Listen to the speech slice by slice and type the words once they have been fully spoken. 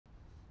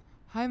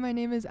Hi, my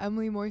name is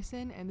Emily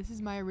Morrison, and this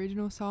is my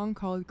original song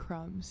called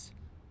Crumbs.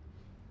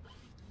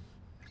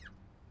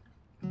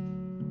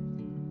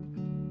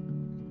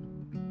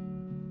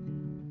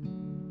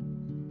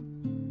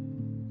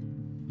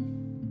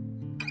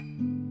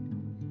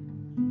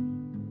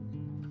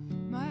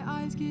 My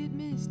eyes get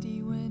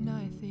misty when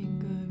I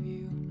think of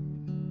you.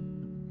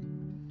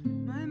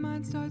 My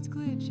mind starts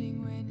glitching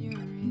when you're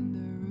in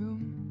the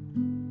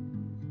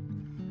room.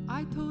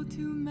 I told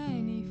too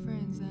many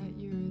friends that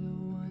you're the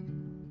one,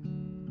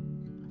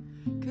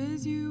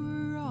 'cause you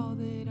were all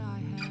that I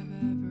have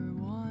ever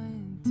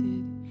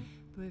wanted.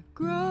 But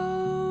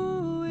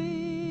growing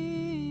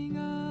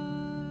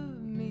up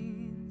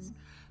means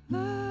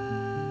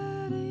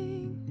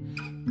letting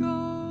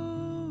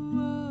go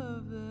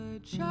of the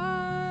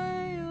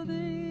childish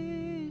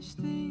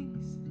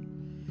things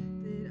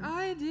that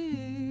I do,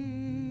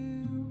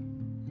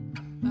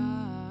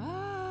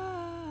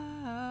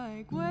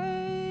 like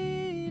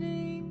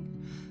waiting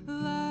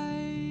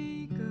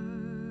like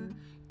a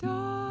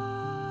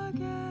dog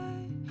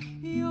at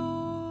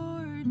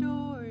your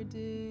door,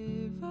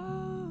 devoted.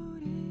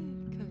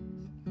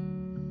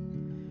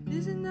 'Cause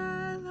isn't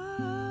that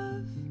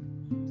love?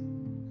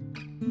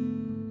 I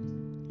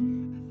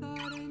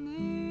thought I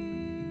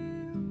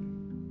knew.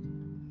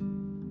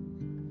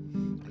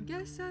 I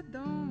guess I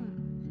don't.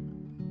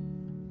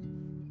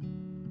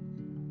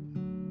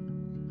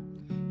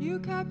 You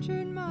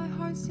captured my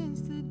heart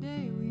since the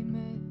day we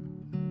met.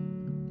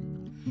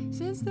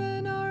 Since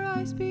then our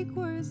eyes speak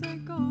words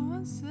that go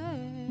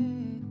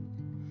unsaid.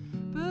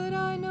 But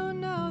I know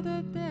now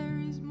that there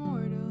is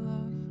more to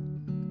love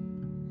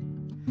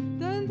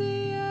than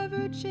the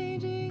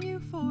ever-changing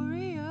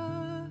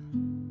euphoria.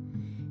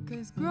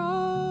 'Cause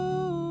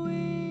growing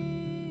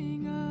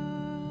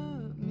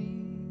up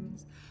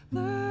means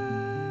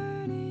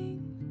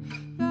learning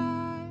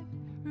that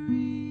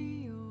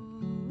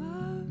real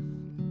love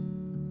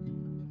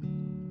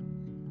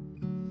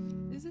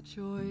is a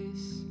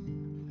choice.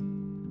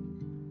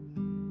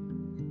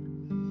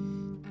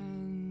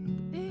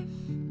 And if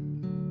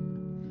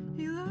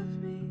he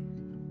loved me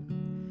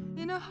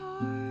in a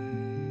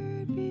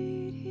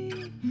heartbeat,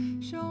 he'd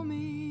show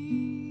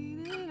me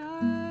that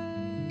I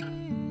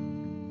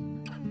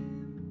am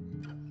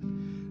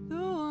the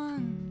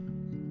one.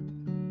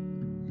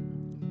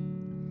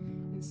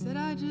 Instead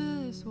I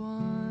just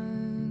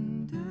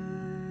wonder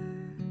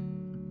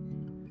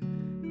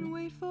and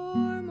wait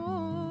for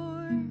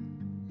more.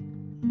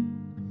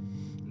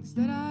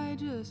 Instead I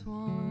just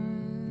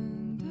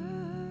wonder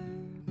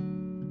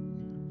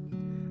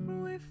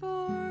and wait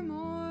for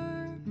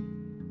more.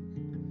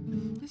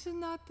 This is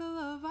not the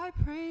love I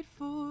prayed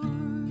for.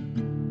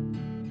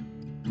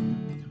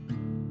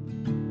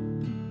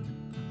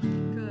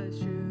 'Cause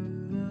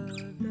true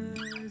love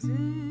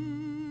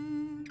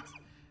doesn't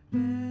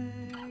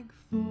beg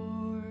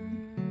for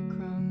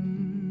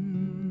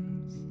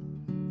crumbs.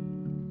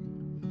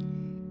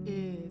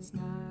 It's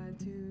not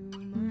too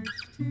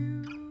much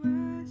to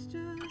ask,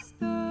 just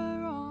the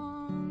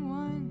wrong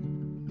one.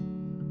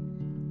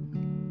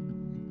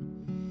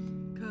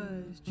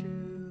 'Cause true